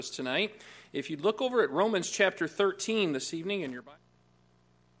tonight. If you'd look over at Romans chapter 13 this evening in your Bible.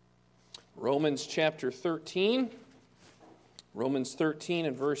 Romans chapter 13. Romans 13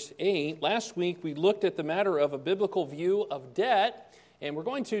 and verse 8. Last week we looked at the matter of a biblical view of debt, and we're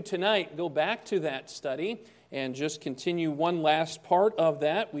going to tonight go back to that study and just continue one last part of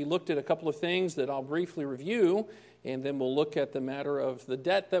that. We looked at a couple of things that I'll briefly review, and then we'll look at the matter of the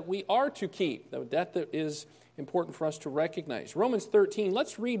debt that we are to keep, the debt that is important for us to recognize. Romans 13,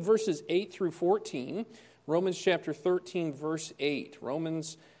 let's read verses 8 through 14. Romans chapter 13, verse 8.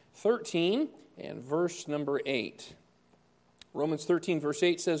 Romans 13 and verse number 8. Romans 13, verse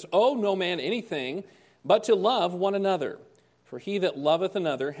 8 says, "Owe no man anything but to love one another. For he that loveth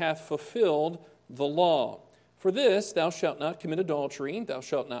another hath fulfilled the law. For this, thou shalt not commit adultery, thou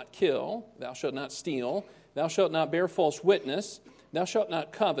shalt not kill, thou shalt not steal, thou shalt not bear false witness, thou shalt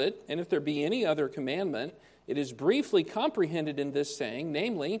not covet, and if there be any other commandment, it is briefly comprehended in this saying,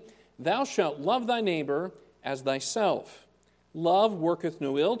 namely, thou shalt love thy neighbor as thyself. Love worketh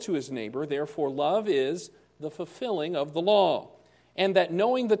no ill to his neighbor, therefore love is the fulfilling of the law. And that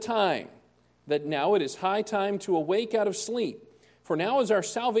knowing the time, that now it is high time to awake out of sleep, for now is our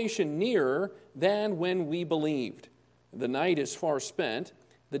salvation nearer than when we believed. The night is far spent,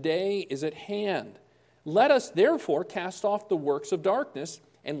 the day is at hand. Let us therefore cast off the works of darkness,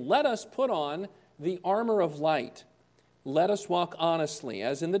 and let us put on the armor of light. Let us walk honestly,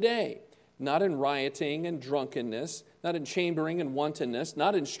 as in the day, not in rioting and drunkenness, not in chambering and wantonness,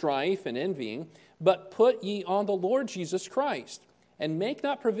 not in strife and envying, but put ye on the Lord Jesus Christ, and make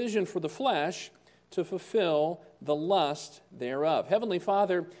not provision for the flesh to fulfill the lust thereof." Heavenly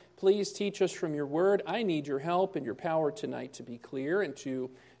Father, please teach us from your word. I need your help and your power tonight to be clear and to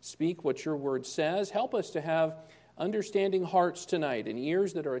speak what your word says. Help us to have understanding hearts tonight and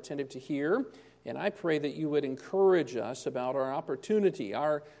ears that are attentive to hear. And I pray that you would encourage us about our opportunity,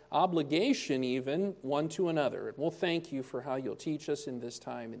 our obligation even, one to another. And we'll thank you for how you'll teach us in this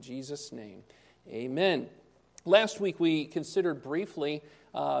time. In Jesus' name, amen. Last week we considered briefly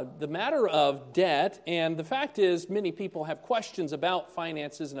the matter of debt. And the fact is, many people have questions about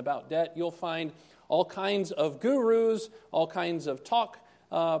finances and about debt. You'll find all kinds of gurus, all kinds of talk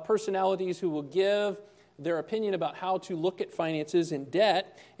personalities who will give their opinion about how to look at finances and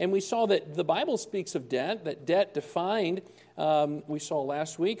debt. And we saw that the Bible speaks of debt, that debt defined, we saw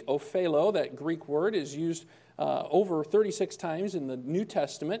last week, ophelo, that Greek word is used over 36 times in the New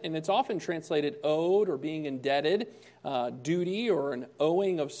Testament, and it's often translated owed or being indebted, duty or an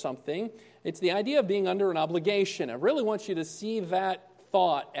owing of something. It's the idea of being under an obligation. I really want you to see that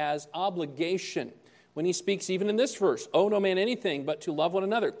thought as obligation. When he speaks even in this verse, owe no man anything but to love one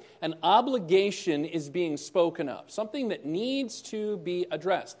another. An obligation is being spoken of, something that needs to be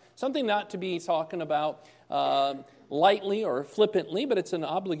addressed, something not to be talking about lightly or flippantly, but it's an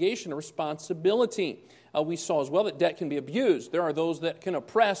obligation, a responsibility. We saw as well that debt can be abused. There are those that can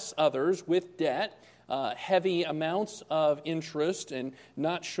oppress others with debt, heavy amounts of interest, and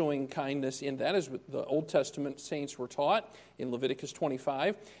not showing kindness in that, as the Old Testament saints were taught in Leviticus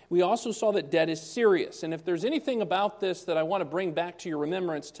 25. We also saw that debt is serious. And if there's anything about this that I want to bring back to your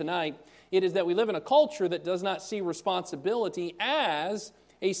remembrance tonight, it is that we live in a culture that does not see responsibility as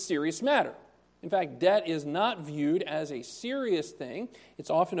a serious matter. In fact, debt is not viewed as a serious thing.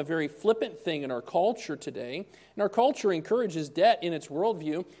 It's often a very flippant thing in our culture today. And our culture encourages debt in its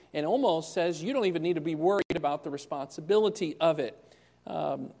worldview and almost says you don't even need to be worried about the responsibility of it.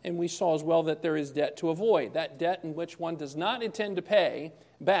 And we saw as well that there is debt to avoid, that debt in which one does not intend to pay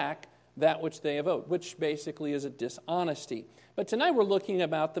back that which they have owed, which basically is a dishonesty. But tonight we're looking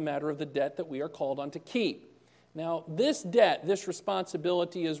about the matter of the debt that we are called on to keep. Now, this debt, this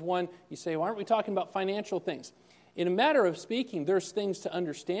responsibility is one, you say, well, aren't we talking about financial things? In a matter of speaking, there's things to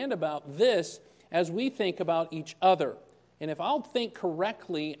understand about this as we think about each other. And if I'll think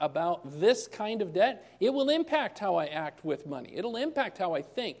correctly about this kind of debt, it will impact how I act with money. It'll impact how I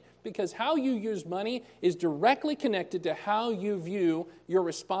think, because how you use money is directly connected to how you view your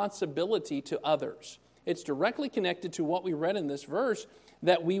responsibility to others. It's directly connected to what we read in this verse,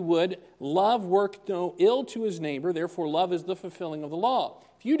 that we would love work no ill to his neighbor, therefore love is the fulfilling of the law.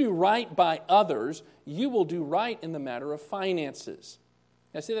 If you do right by others, you will do right in the matter of finances.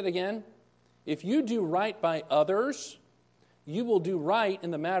 Can I say that again? If you do right by others, you will do right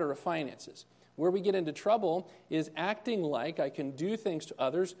in the matter of finances. Where we get into trouble is acting like I can do things to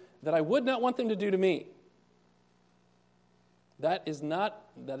others that I would not want them to do to me. That is not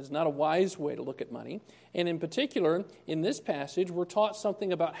a wise way to look at money. And in particular, in this passage, we're taught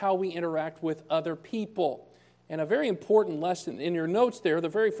something about how we interact with other people. And a very important lesson in your notes there, the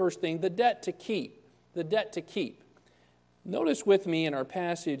very first thing, the debt to keep. The debt to keep. Notice with me in our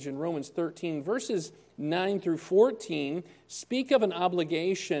passage in Romans 13, verses 9 through 14, speak of an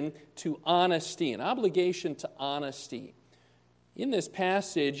obligation to honesty, an obligation to honesty. In this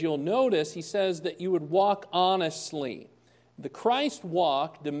passage, you'll notice he says that you would walk honestly. The Christ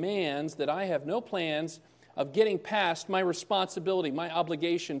walk demands that I have no plans of getting past my responsibility, my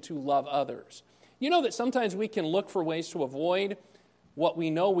obligation to love others. You know that sometimes we can look for ways to avoid what we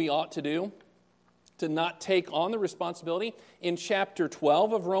know we ought to do, to not take on the responsibility. In chapter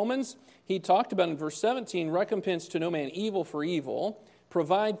 12 of Romans, he talked about in verse 17, recompense to no man evil for evil,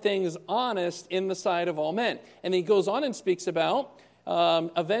 provide things honest in the sight of all men. And he goes on and speaks about,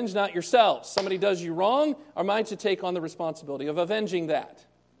 avenge not yourselves. Somebody does you wrong, am I to take on the responsibility of avenging that?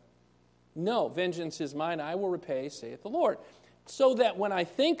 No, vengeance is mine, I will repay, saith the Lord. So that when I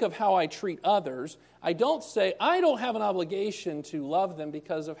think of how I treat others, I don't say, I don't have an obligation to love them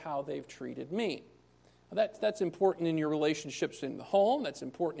because of how they've treated me. That's important in your relationships in the home. That's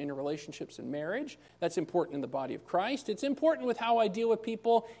important in your relationships in marriage. That's important in the body of Christ. It's important with how I deal with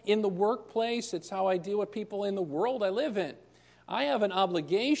people in the workplace. It's how I deal with people in the world I live in. I have an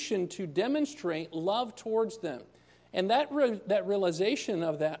obligation to demonstrate love towards them. And that realization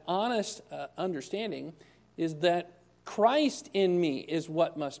of that honest understanding is that Christ in me is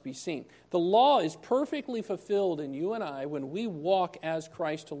what must be seen. The law is perfectly fulfilled in you and I when we walk as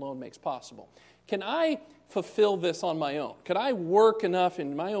Christ alone makes possible. Can I fulfill this on my own? Could I work enough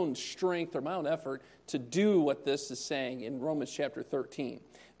in my own strength or my own effort to do what this is saying in Romans chapter 13?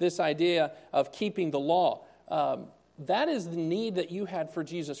 This idea of keeping the law. That is the need that you had for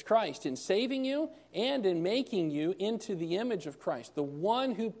Jesus Christ in saving you and in making you into the image of Christ, the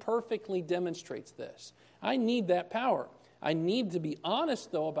one who perfectly demonstrates this. I need that power. I need to be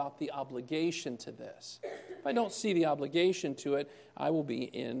honest, though, about the obligation to this. If I don't see the obligation to it, I will be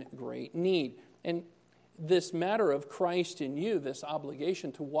in great need. And this matter of Christ in you, this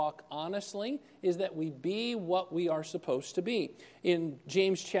obligation to walk honestly, is that we be what we are supposed to be. In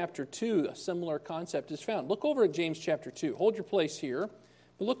James chapter 2, a similar concept is found. Look over at James chapter 2. Hold your place here.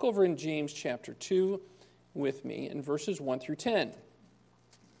 But look over in James chapter 2 with me in verses 1 through 10.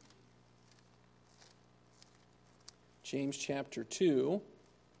 James chapter 2,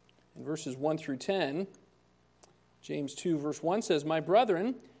 in verses 1 through 10. James 2, verse 1 says, My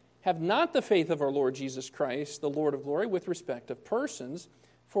brethren, have not the faith of our Lord Jesus Christ, the Lord of glory, with respect of persons.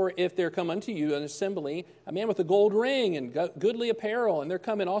 For if there come unto you an assembly, a man with a gold ring and goodly apparel, and there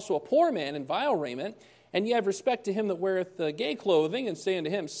come in also a poor man in vile raiment, and ye have respect to him that weareth gay clothing, and say unto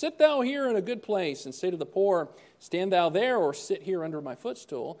him, Sit thou here in a good place, and say to the poor, Stand thou there, or sit here under my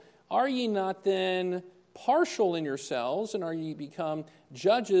footstool, are ye not then partial in yourselves, and are ye become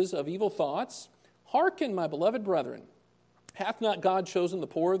judges of evil thoughts? Hearken, my beloved brethren, hath not God chosen the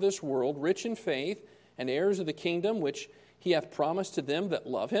poor of this world, rich in faith, and heirs of the kingdom which he hath promised to them that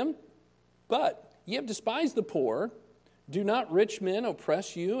love him? But ye have despised the poor. Do not rich men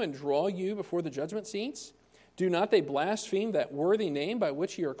oppress you and draw you before the judgment seats? Do not they blaspheme that worthy name by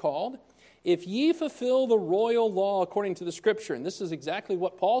which ye are called? If ye fulfill the royal law according to the Scripture, and this is exactly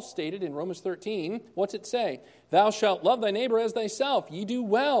what Paul stated in Romans 13, what's it say? Thou shalt love thy neighbor as thyself. Ye do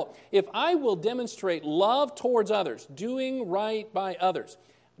well. If I will demonstrate love towards others, doing right by others,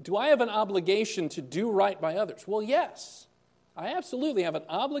 do I have an obligation to do right by others? Well, yes. I absolutely have an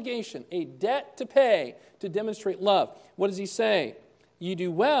obligation, a debt to pay to demonstrate love. What does he say? Ye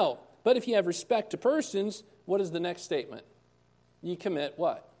do well, but if ye have respect to persons, what is the next statement? Ye commit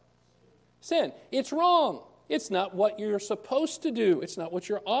what? Sin. It's wrong. It's not what you're supposed to do. It's not what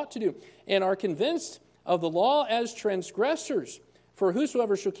you ought to do. And are convinced of the law as transgressors. For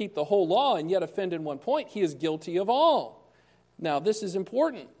whosoever shall keep the whole law and yet offend in one point, he is guilty of all. Now, this is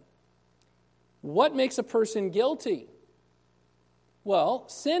important. What makes a person guilty? Well,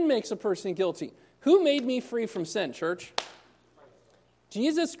 sin makes a person guilty. Who made me free from sin, church?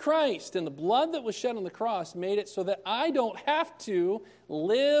 Jesus Christ, and the blood that was shed on the cross made it so that I don't have to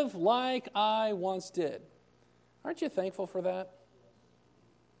live like I once did. Aren't you thankful for that?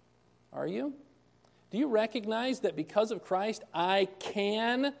 Are you? Do you recognize that because of Christ, I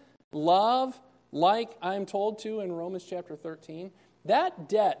can love like I'm told to in Romans chapter 13? That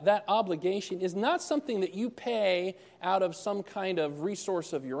debt, that obligation, is not something that you pay out of some kind of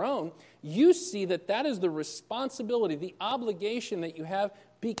resource of your own. You see that that is the responsibility, the obligation that you have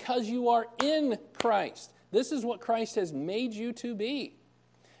because you are in Christ. This is what Christ has made you to be.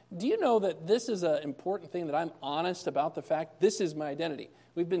 Do you know that this is an important thing, that I'm honest about the fact this is my identity?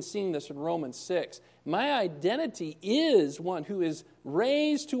 We've been seeing this in Romans 6. My identity is one who is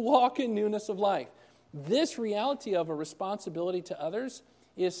raised to walk in newness of life. This reality of a responsibility to others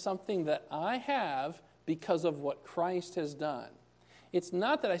is something that I have because of what Christ has done. It's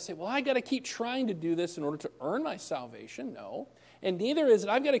not that I say, well, I got to keep trying to do this in order to earn my salvation. No. And neither is it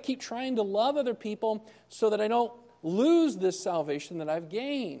I've got to keep trying to love other people so that I don't lose this salvation that I've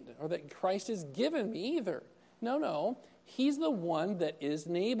gained or that Christ has given me either. No. He's the one that is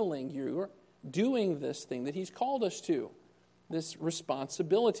enabling you doing this thing that He's called us to, this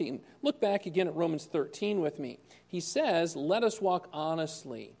responsibility. And look back again at Romans 13 with me. He says, let us walk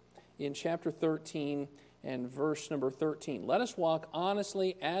honestly in chapter 13 and verse number 13. Let us walk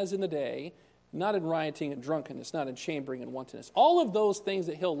honestly as in the day, not in rioting and drunkenness, not in chambering and wantonness. All of those things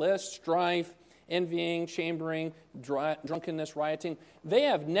that he'll list, strife, envying, chambering, drunkenness, rioting, they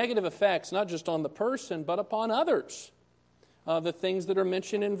have negative effects not just on the person but upon others. The things that are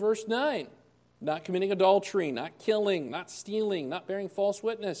mentioned in verse 9, not committing adultery, not killing, not stealing, not bearing false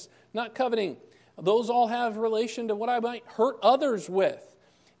witness, not coveting, those all have relation to what I might hurt others with.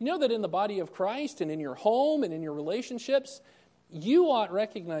 You know that in the body of Christ and in your home and in your relationships, you ought to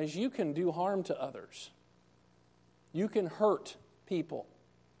recognize you can do harm to others. You can hurt people.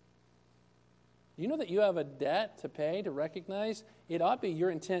 You know that you have a debt to pay, to recognize it ought to be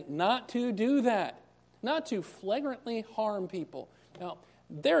your intent not to do that, not to flagrantly harm people. Now,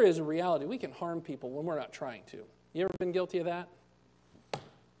 there is a reality. We can harm people when we're not trying to. You ever been guilty of that?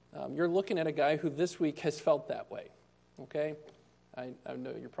 You're looking at a guy who this week has felt that way, okay? I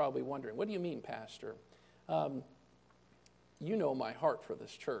know you're probably wondering, what do you mean, Pastor? You know my heart for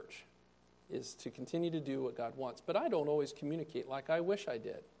this church is to continue to do what God wants, but I don't always communicate like I wish I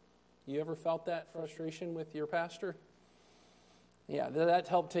did. You ever felt that frustration with your pastor? Yeah, that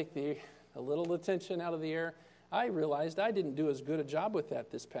helped take a little attention out of the air. I realized I didn't do as good a job with that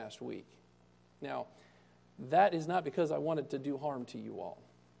this past week. Now, that is not because I wanted to do harm to you all.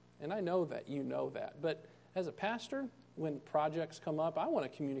 And I know that, you know that. But as a pastor, when projects come up, I want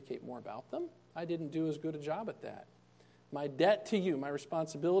to communicate more about them. I didn't do as good a job at that. My debt to you, my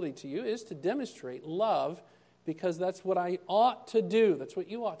responsibility to you is to demonstrate love because that's what I ought to do. That's what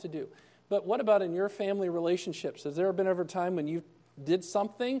you ought to do. But what about in your family relationships? Has there been ever a time when you did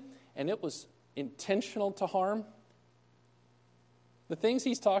something and it was intentional to harm? The things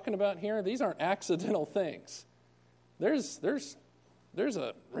he's talking about here, these aren't accidental things. There's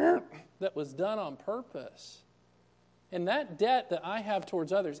a that was done on purpose. And that debt that I have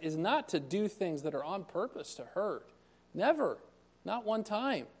towards others is not to do things that are on purpose to hurt. Never. Not one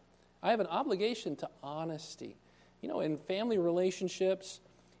time. I have an obligation to honesty. You know, in family relationships,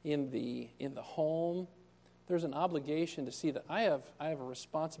 in the home, there's an obligation to see that I have a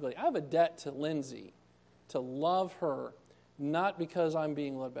responsibility. I have a debt to Lindsay, to love her, not because I'm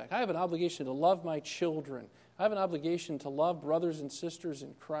being led back. I have an obligation to love my children. I have an obligation to love brothers and sisters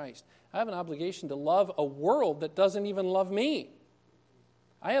in Christ. I have an obligation to love a world that doesn't even love me.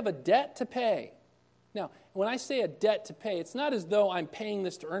 I have a debt to pay. Now, when I say a debt to pay, it's not as though I'm paying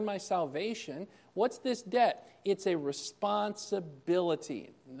this to earn my salvation. What's this debt? It's a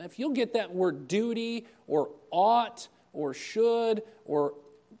responsibility. And if you'll get that word duty or ought or should or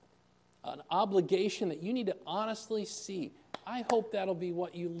an obligation that you need to honestly see, I hope that'll be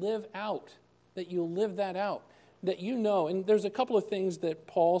what you live out, that you'll live that out, that you know. And there's a couple of things that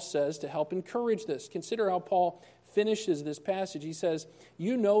Paul says to help encourage this. Consider how Paul finishes this passage. He says,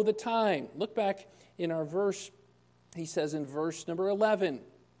 you know the time. Look back in our verse. He says in verse number 11,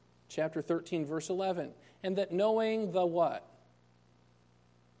 chapter 13, verse 11, and that knowing the what?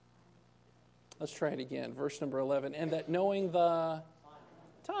 Let's try it again. Verse number 11, and that knowing the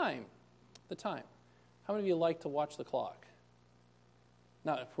time. The time. How many of you like to watch the clock?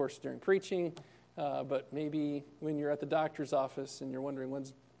 Not, of course, during preaching, but maybe when you're at the doctor's office and you're wondering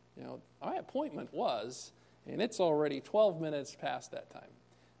when's, my appointment was, and it's already 12 minutes past that time.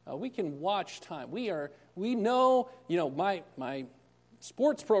 We can watch time. We know, my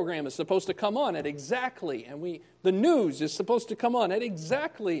sports program is supposed to come on at exactly, and the news is supposed to come on at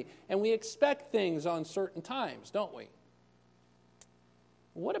exactly, and we expect things on certain times, don't we?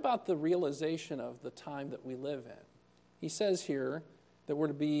 What about the realization of the time that we live in? He says here that we're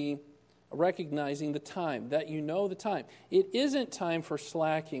to be recognizing the time, that you know the time. It isn't time for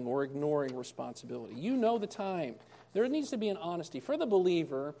slacking or ignoring responsibility. You know the time. There needs to be an honesty. For the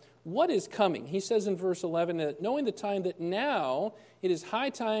believer, what is coming? He says in verse 11, that knowing the time that now it is high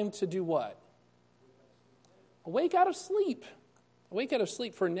time to do what? Awake out of sleep. Awake out of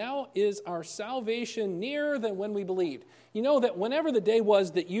sleep, for now is our salvation nearer than when we believed. You know that whenever the day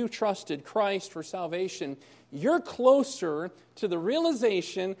was that you trusted Christ for salvation, you're closer to the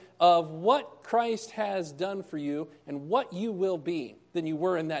realization of what Christ has done for you and what you will be than you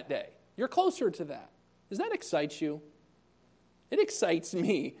were in that day. You're closer to that. Does that excite you? It excites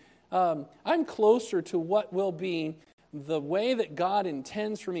me. I'm closer to what will be the way that God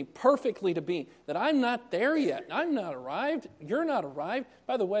intends for me perfectly to be, that I'm not there yet. I'm not arrived. You're not arrived.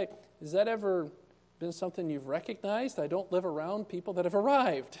 By the way, has that ever been something you've recognized? I don't live around people that have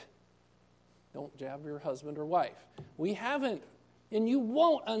arrived. Don't jab your husband or wife. We haven't, and you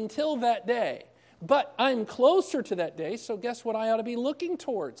won't until that day. But I'm closer to that day, so guess what I ought to be looking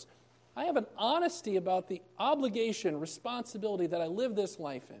towards? I have an honesty about the obligation, responsibility that I live this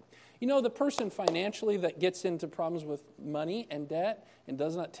life in. You know, the person financially that gets into problems with money and debt and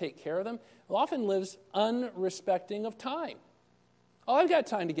does not take care of them often lives unrespecting of time. Oh, I've got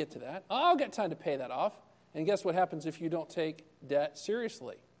time to get to that. Oh, I've got time to pay that off. And guess what happens if you don't take debt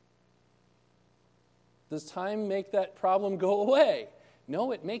seriously? Does time make that problem go away?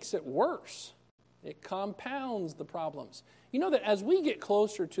 No, it makes it worse. It compounds the problems. You know that as we get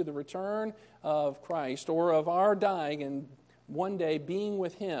closer to the return of Christ or of our dying and one day being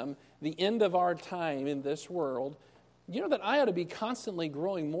with Him, the end of our time in this world, you know that I ought to be constantly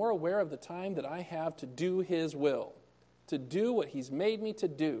growing more aware of the time that I have to do His will, to do what He's made me to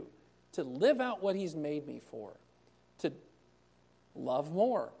do, to live out what He's made me for, to love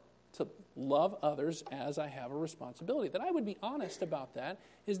more, to love others as I have a responsibility. That I would be honest about that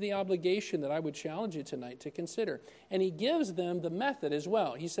is the obligation that I would challenge you tonight to consider. And He gives them the method as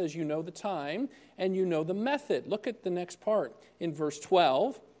well. He says, you know the time and you know the method. Look at the next part in verse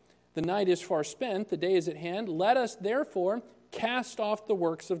 12. The night is far spent, the day is at hand. Let us therefore cast off the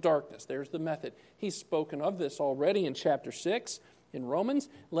works of darkness. There's the method. He's spoken of this already in chapter 6 in Romans.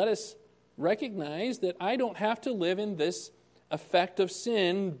 Let us recognize that I don't have to live in this effect of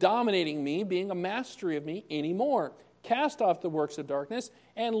sin dominating me, being a mastery of me anymore. Cast off the works of darkness,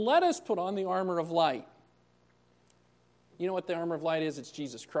 and let us put on the armor of light. You know what the armor of light is? It's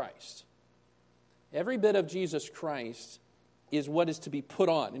Jesus Christ. Every bit of Jesus Christ is what is to be put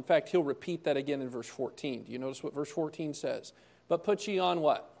on. In fact, he'll repeat that again in verse 14. Do you notice what verse 14 says? But put ye on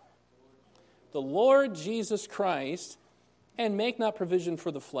what? The Lord Jesus Christ, and make not provision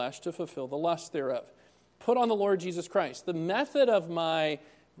for the flesh to fulfill the lust thereof. Put on the Lord Jesus Christ. The method of my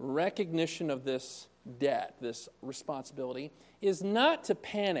recognition of this debt, this responsibility, is not to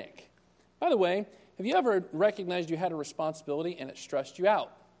panic. By the way, have you ever recognized you had a responsibility and it stressed you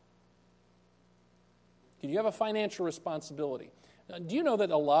out? Do you have a financial responsibility? Now, do you know that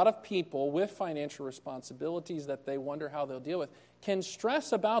a lot of people with financial responsibilities that they wonder how they'll deal with can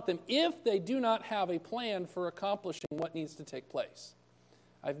stress about them if they do not have a plan for accomplishing what needs to take place?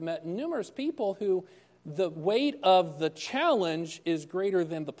 I've met numerous people who the weight of the challenge is greater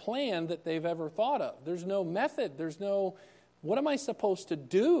than the plan that they've ever thought of. There's no method. There's no, what am I supposed to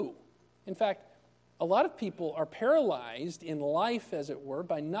do? In fact, a lot of people are paralyzed in life, as it were,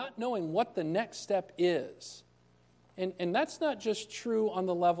 by not knowing what the next step is. And that's not just true on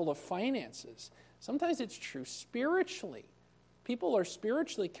the level of finances. Sometimes it's true spiritually. People are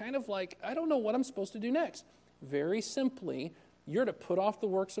spiritually kind of like, I don't know what I'm supposed to do next. Very simply, you're to put off the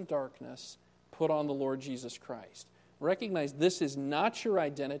works of darkness, put on the Lord Jesus Christ. Recognize this is not your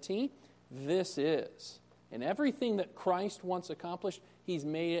identity, this is. And everything that Christ wants accomplished, He's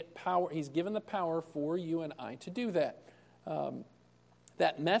made it power. He's given the power for you and I to do that.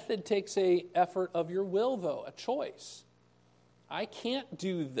 That method takes an effort of your will, though, a choice. I can't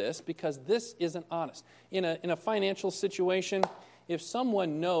do this because this isn't honest. In a financial situation, if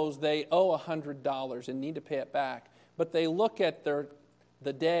someone knows they owe $100 and need to pay it back, but they look at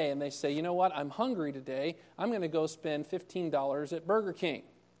the day and they say, you know what, I'm hungry today. I'm going to go spend $15 at Burger King.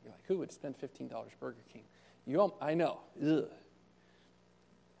 You're like, who would spend $15 at Burger King? I know. Ugh.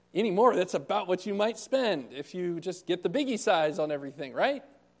 Anymore, that's about what you might spend if you just get the biggie size on everything, right?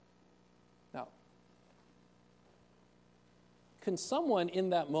 Now, can someone in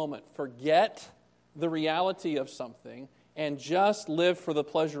that moment forget the reality of something and just live for the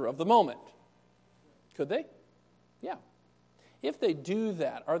pleasure of the moment? Could they? Yeah. If they do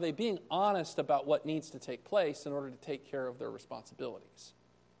that, are they being honest about what needs to take place in order to take care of their responsibilities?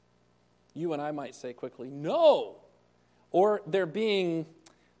 You and I might say quickly, no. Or they're being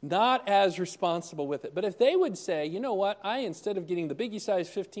not as responsible with it. But if they would say, you know what, I, instead of getting the biggie size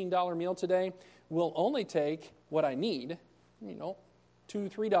 $15 meal today, will only take what I need, $2,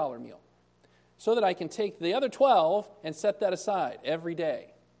 $3 meal, so that I can take the other 12 and set that aside every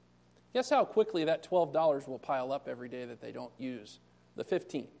day. Guess how quickly that $12 will pile up every day that they don't use the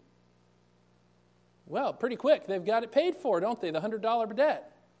 15? Well, pretty quick. They've got it paid for, don't they? The $100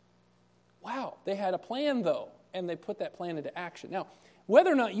 debt. Wow, they had a plan, though, and they put that plan into action. Now,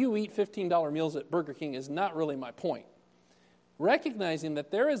 whether or not you eat $15 meals at Burger King is not really my point. recognizing that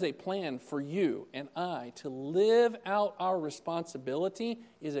there is a plan for you and I to live out our responsibility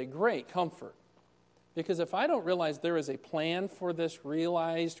is a great comfort. Because if I don't realize there is a plan for this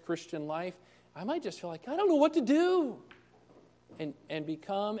realized Christian life, I might just feel like, I don't know what to do. And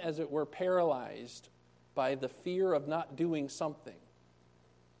become, as it were, paralyzed by the fear of not doing something.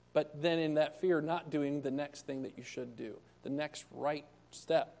 But then in that fear, not doing the next thing that you should do, the next right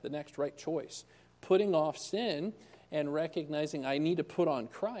step, the next right choice. Putting off sin and recognizing I need to put on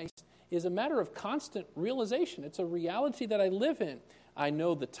Christ is a matter of constant realization. It's a reality that I live in. I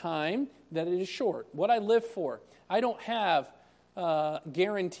know the time that it is short, what I live for. I don't have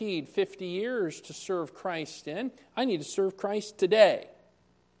guaranteed 50 years to serve Christ in. I need to serve Christ today.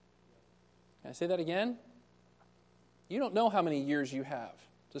 Can I say that again? You don't know how many years you have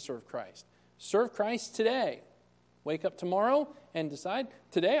to serve Christ. Serve Christ today. Wake up tomorrow and decide,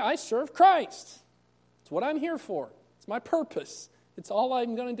 today I serve Christ. It's what I'm here for. It's my purpose. It's all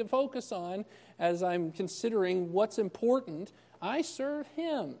I'm going to focus on as I'm considering what's important. I serve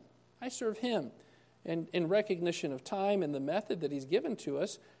Him. I serve Him. And in recognition of time and the method that He's given to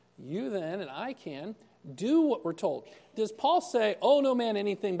us, you then and I can do what we're told. Does Paul say, oh, no man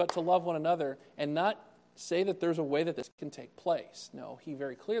anything but to love one another, and not say that there's a way that this can take place? No, he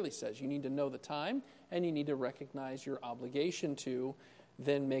very clearly says you need to know the time and you need to recognize your obligation to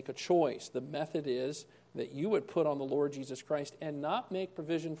then make a choice. The method is that you would put on the Lord Jesus Christ and not make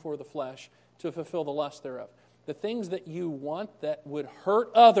provision for the flesh to fulfill the lust thereof. The things that you want that would hurt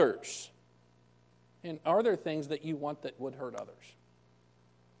others. And are there things that you want that would hurt others?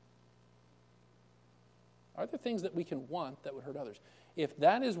 Are there things that we can want that would hurt others? If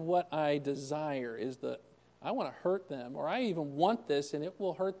that is what I desire, is that I want to hurt them, or I even want this and it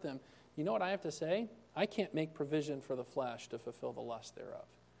will hurt them, you know what I have to say? I can't make provision for the flesh to fulfill the lust thereof.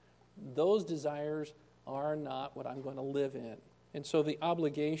 Those desires are not what I'm going to live in. And so the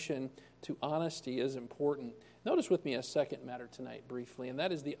obligation to honesty is important. Notice with me a second matter tonight briefly, and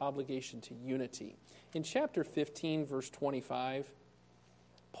that is the obligation to unity. In chapter 15, verse 25,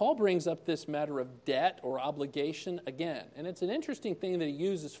 Paul brings up this matter of debt or obligation again. And it's an interesting thing that he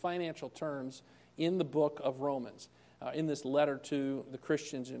uses financial terms in the book of Romans, in this letter to the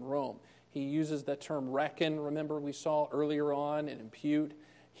Christians in Rome. He uses that term reckon, remember we saw earlier on, and impute.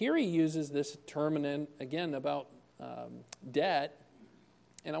 Here he uses this term, and again, about debt.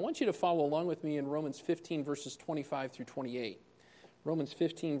 And I want you to follow along with me in Romans 15, verses 25 through 28. Romans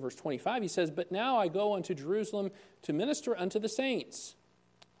 15, verse 25, he says, "But now I go unto Jerusalem to minister unto the saints.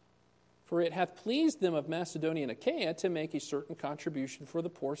 For it hath pleased them of Macedonia and Achaia to make a certain contribution for the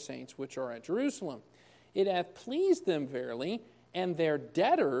poor saints which are at Jerusalem. It hath pleased them verily, and their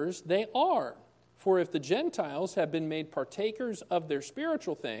debtors they are. For if the Gentiles have been made partakers of their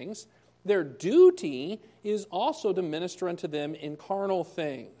spiritual things, their duty is also to minister unto them in carnal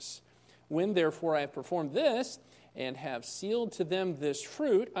things. When therefore I have performed this, and have sealed to them this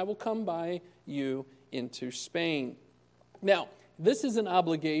fruit, I will come by you into Spain." Now, this is an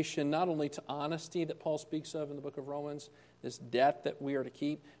obligation not only to honesty that Paul speaks of in the book of Romans, this debt that we are to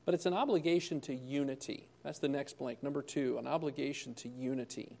keep, but it's an obligation to unity. That's the next blank. Number 2, an obligation to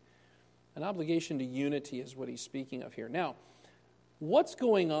unity. An obligation to unity is what he's speaking of here. Now, what's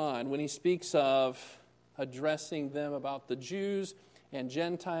going on when he speaks of addressing them about the Jews and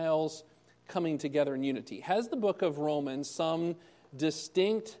Gentiles coming together in unity? Has the book of Romans some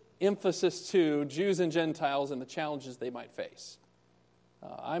distinct emphasis to Jews and Gentiles and the challenges they might face?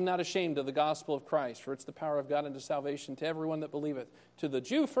 I'm not ashamed of the gospel of Christ, for it's the power of God unto salvation to everyone that believeth, to the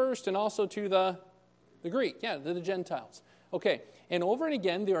Jew first and also to the Greek, to the Gentiles. Okay, and over and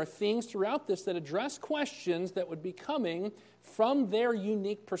again, there are things throughout this that address questions that would be coming from their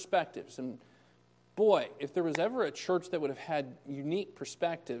unique perspectives. And boy, if there was ever a church that would have had unique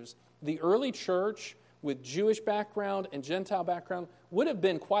perspectives, the early church with Jewish background and Gentile background would have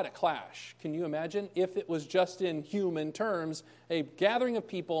been quite a clash. Can you imagine if it was just in human terms, a gathering of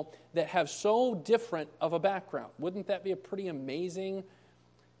people that have so different of a background? Wouldn't that be a pretty amazing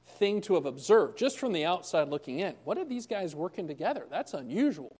thing to have observed just from the outside looking in? What are these guys working together? That's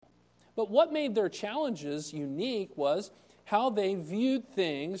unusual. But what made their challenges unique was how they viewed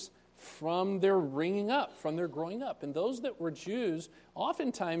things from their bringing up, from their growing up. And those that were Jews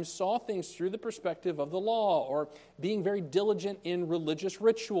oftentimes saw things through the perspective of the law, or being very diligent in religious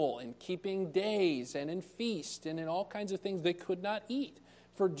ritual, and keeping days, and in feast, and in all kinds of things they could not eat.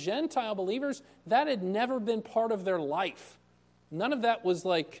 For Gentile believers, that had never been part of their life. None of that was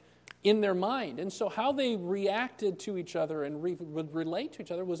like in their mind. And so how they reacted to each other and would relate to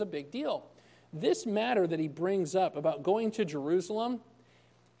each other was a big deal. This matter that he brings up about going to Jerusalem,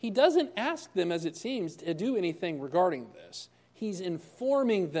 he doesn't ask them, as it seems, to do anything regarding this. He's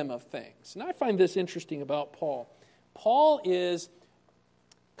informing them of things. And I find this interesting about Paul. Paul is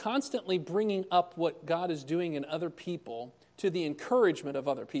constantly bringing up what God is doing in other people to the encouragement of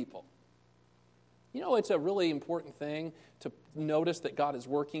other people. You know, it's a really important thing to notice that God is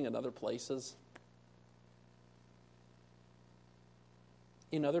working in other places,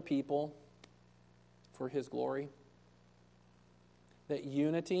 in other people, for His glory. That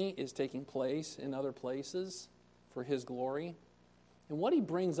unity is taking place in other places for His glory. And what he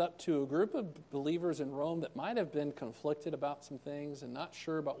brings up to a group of believers in Rome that might have been conflicted about some things and not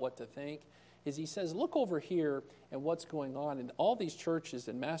sure about what to think, is he says, look over here at what's going on in all these churches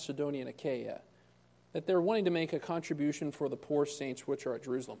in Macedonia and Achaia, that they're wanting to make a contribution for the poor saints which are at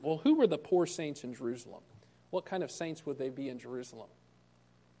Jerusalem. Well, who were the poor saints in Jerusalem? What kind of saints would they be in Jerusalem?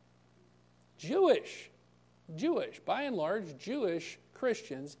 Jewish, by and large, Jewish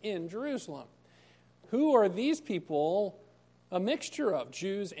Christians in Jerusalem. Who are these people? A mixture of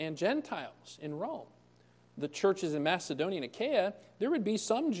Jews and Gentiles in Rome. The churches in Macedonia and Achaia, there would be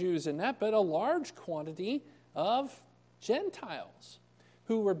some Jews in that, but a large quantity of Gentiles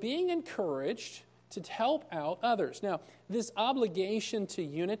who were being encouraged to help out others. Now, this obligation to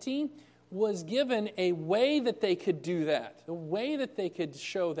unity was given a way that they could do that, a way that they could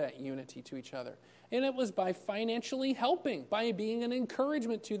show that unity to each other. And it was by financially helping, by being an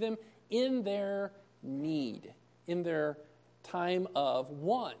encouragement to them in their need, in their time of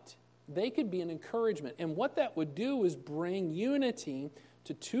want. They could be an encouragement. And what that would do is bring unity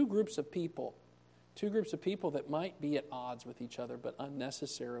to two groups of people that might be at odds with each other, but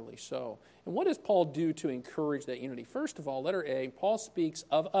unnecessarily so. And what does Paul do to encourage that unity? First of all, letter A, Paul speaks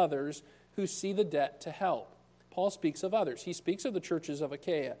of others who see the debt to help. Paul speaks of others. He speaks of the churches of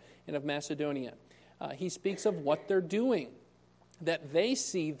Achaia and of Macedonia. He speaks of what they're doing, that they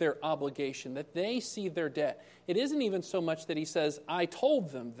see their obligation, that they see their debt. It isn't even so much that he says, I told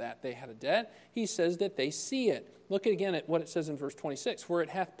them that they had a debt. He says that they see it. Look again at what it says in verse 26. For it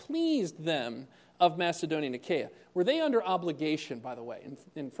hath pleased them of Macedonia and Achaia. Were they under obligation, by the way?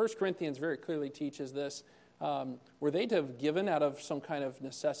 In 1 Corinthians very clearly teaches this. Were they to have given out of some kind of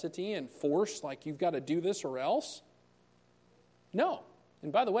necessity and force, like you've got to do this or else? No.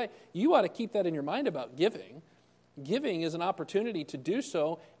 And by the way, you ought to keep that in your mind about giving. Giving is an opportunity to do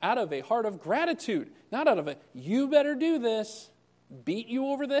so out of a heart of gratitude, not out of a, you better do this, beat you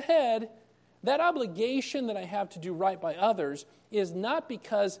over the head. That obligation that I have to do right by others is not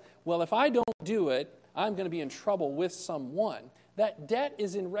because, well, if I don't do it, I'm going to be in trouble with someone. That debt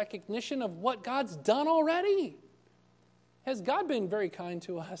is in recognition of what God's done already. Has God been very kind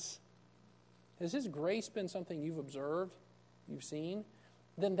to us? Has His grace been something you've observed, you've seen?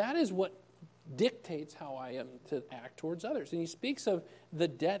 Then that is what dictates how I am to act towards others. And he speaks of the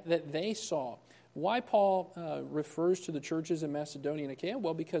debt that they saw. Why Paul refers to the churches in Macedonia and Achaia?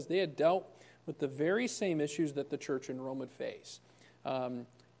 Well, because they had dealt with the very same issues that the church in Rome would face.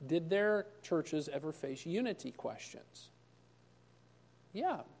 Did their churches ever face unity questions?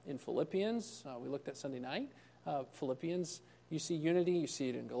 Yeah. In Philippians, we looked at Sunday night. Philippians, you see unity. You see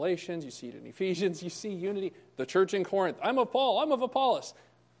it in Galatians. You see it in Ephesians. You see unity. The church in Corinth, I'm of Paul. I'm of Apollos.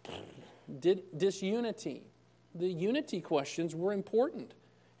 Disunity. The unity questions were important.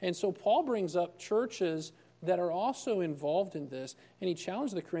 And so Paul brings up churches that are also involved in this, and he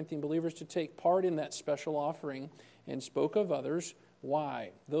challenged the Corinthian believers to take part in that special offering and spoke of others.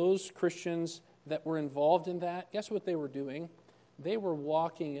 Why? Those Christians that were involved in that, guess what they were doing? They were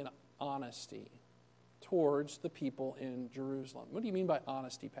walking in honesty towards the people in Jerusalem. What do you mean by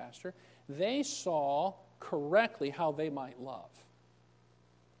honesty, Pastor? They saw correctly how they might love.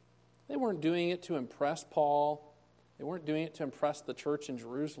 They weren't doing it to impress Paul. They weren't doing it to impress the church in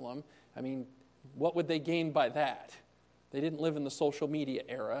Jerusalem. I mean, what would they gain by that? They didn't live in the social media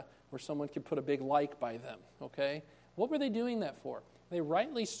era where someone could put a big like by them, okay? What were they doing that for? They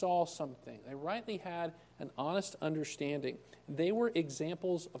rightly saw something. They rightly had an honest understanding. They were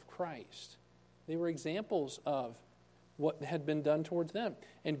examples of Christ. They were examples of what had been done towards them.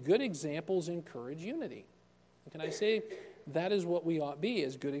 And good examples encourage unity. Can I say that is what we ought to be,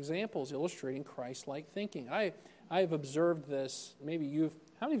 as good examples illustrating Christ-like thinking? I've observed this. How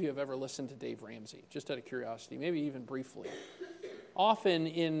many of you have ever listened to Dave Ramsey? Just out of curiosity, maybe even briefly. Often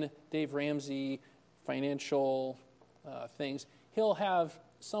in Dave Ramsey financial things, he'll have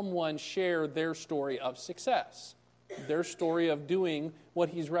someone share their story of success, their story of doing what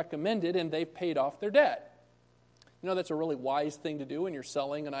he's recommended, and they've paid off their debt. You know, that's a really wise thing to do when you're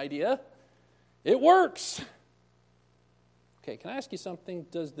selling an idea. It works. Okay, can I ask you something?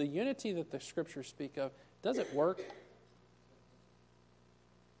 Does the unity that the Scriptures speak of, does it work?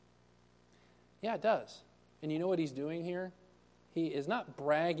 Yeah, it does. And you know what he's doing here? he is not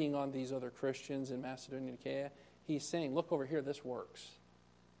bragging on these other Christians in Macedonia and Achaia. He's saying, look over here, this works.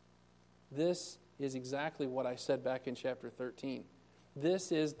 This is exactly what I said back in chapter 13.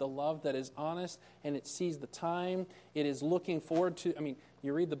 This is the love that is honest, and it sees the time. It is looking forward to,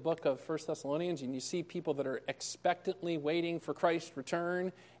 you read the book of 1 Thessalonians, and you see people that are expectantly waiting for Christ's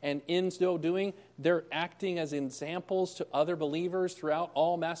return, and in so doing, they're acting as examples to other believers throughout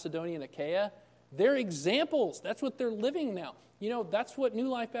all Macedonia and Achaia. They're examples. That's what they're living now. That's what New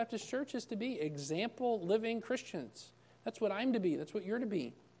Life Baptist Church is to be, example living Christians. That's what I'm to be. That's what you're to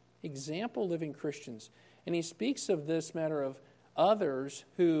be, example living Christians. And he speaks of this matter of others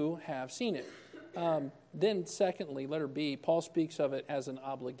who have seen it. Then secondly, letter B, Paul speaks of it as an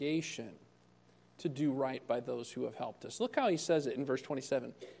obligation to do right by those who have helped us. Look how he says it in verse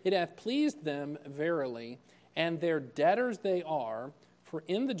 27. It hath pleased them verily, and their debtors they are, for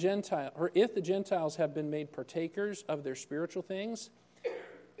if the Gentiles have been made partakers of their spiritual things,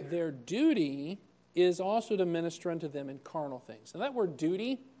 their duty is also to minister unto them in carnal things. Now that word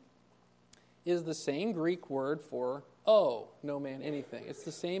duty is the same Greek word for owe no man anything. It's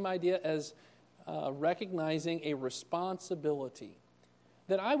the same idea as recognizing a responsibility.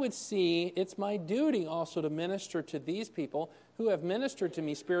 That I would see it's my duty also to minister to these people who have ministered to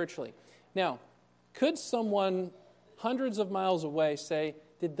me spiritually. Now, could someone hundreds of miles away say,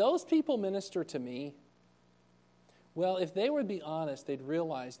 did those people minister to me? Well, if they would be honest, they'd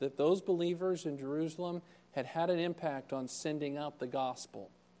realize that those believers in Jerusalem had had an impact on sending out the gospel.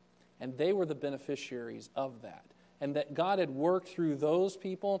 And they were the beneficiaries of that. And that God had worked through those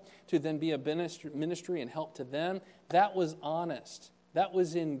people to then be a ministry and help to them. That was honest. That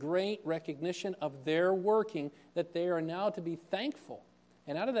was in great recognition of their working, that they are now to be thankful.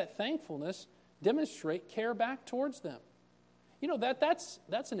 And out of that thankfulness, demonstrate care back towards them.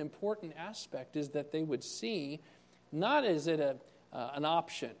 That's an important aspect, is that they would see, not as it an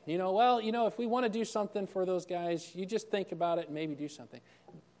option. If we want to do something for those guys, you just think about it and maybe do something.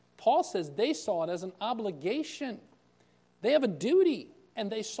 Paul says they saw it as an obligation. They have a duty,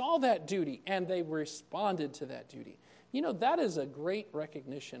 and they saw that duty, and they responded to that duty. That is a great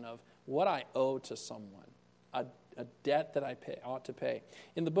recognition of what I owe to someone, a debt that I ought to pay.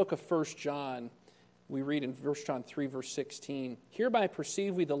 In the book of 1 John, we read in 1 John 3, verse 16, hereby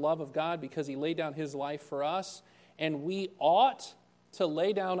perceive we the love of God, because he laid down his life for us, and we ought to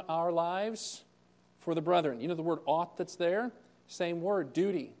lay down our lives for the brethren. The word ought that's there? Same word,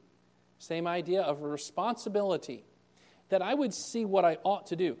 duty. Same idea of responsibility. That I would see what I ought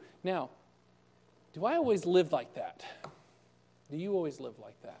to do. Now, do I always live like that? Do you always live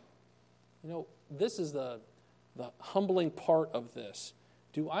like that? This is the humbling part of this.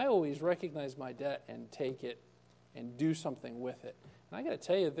 Do I always recognize my debt and take it and do something with it? And I got to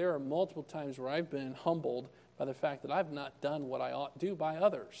tell you, there are multiple times where I've been humbled by the fact that I've not done what I ought to do by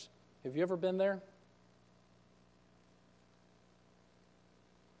others. Have you ever been there?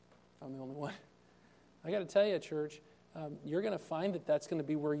 I'm the only one. I got to tell you, church, you're going to find that that's going to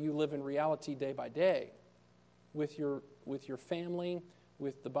be where you live in reality day by day, with your family,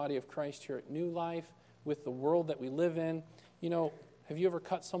 with the body of Christ here at New Life, with the world that we live in. Have you ever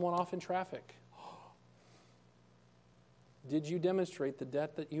cut someone off in traffic? Did you demonstrate the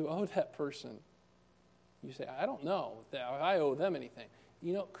debt that you owe that person? You say, I don't know that I owe them anything.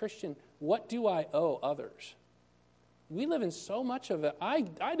 Christian, what do I owe others? We live in so much of it.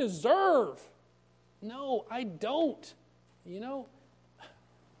 I deserve. No, I don't.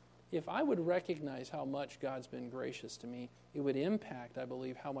 If I would recognize how much God's been gracious to me, it would impact, I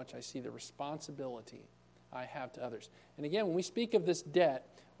believe, how much I see the responsibility I have to others. And again, when we speak of this debt,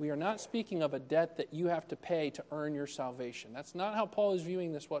 we are not speaking of a debt that you have to pay to earn your salvation. That's not how Paul is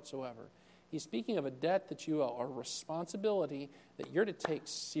viewing this whatsoever. He's speaking of a debt that you owe, a responsibility that you're to take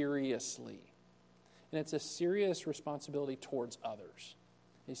seriously. And it's a serious responsibility towards others.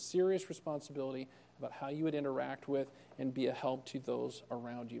 A serious responsibility about how you would interact with and be a help to those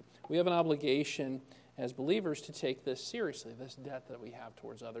around you. We have an obligation as believers to take this seriously, this debt that we have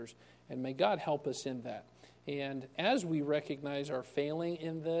towards others, and may God help us in that. And as we recognize our failing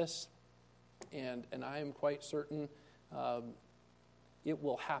in this, and I am quite certain it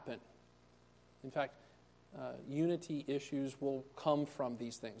will happen. In fact, unity issues will come from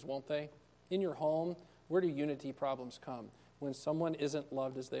these things, won't they? In your home, where do unity problems come? When someone isn't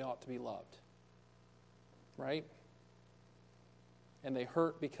loved as they ought to be loved. Right? And they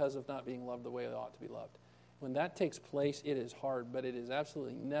hurt because of not being loved the way they ought to be loved. When that takes place, it is hard, but it is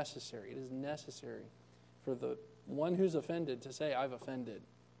absolutely necessary. It is necessary for the one who's offended to say, I've offended.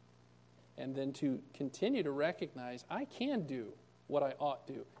 And then to continue to recognize, I can do what I ought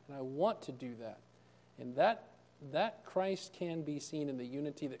to, and I want to do that. And that that Christ can be seen in the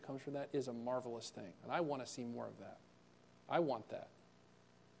unity that comes from that is a marvelous thing. And I want to see more of that. I want that.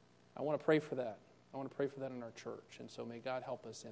 I want to pray for that. I want to pray for that in our church. And so may God help us in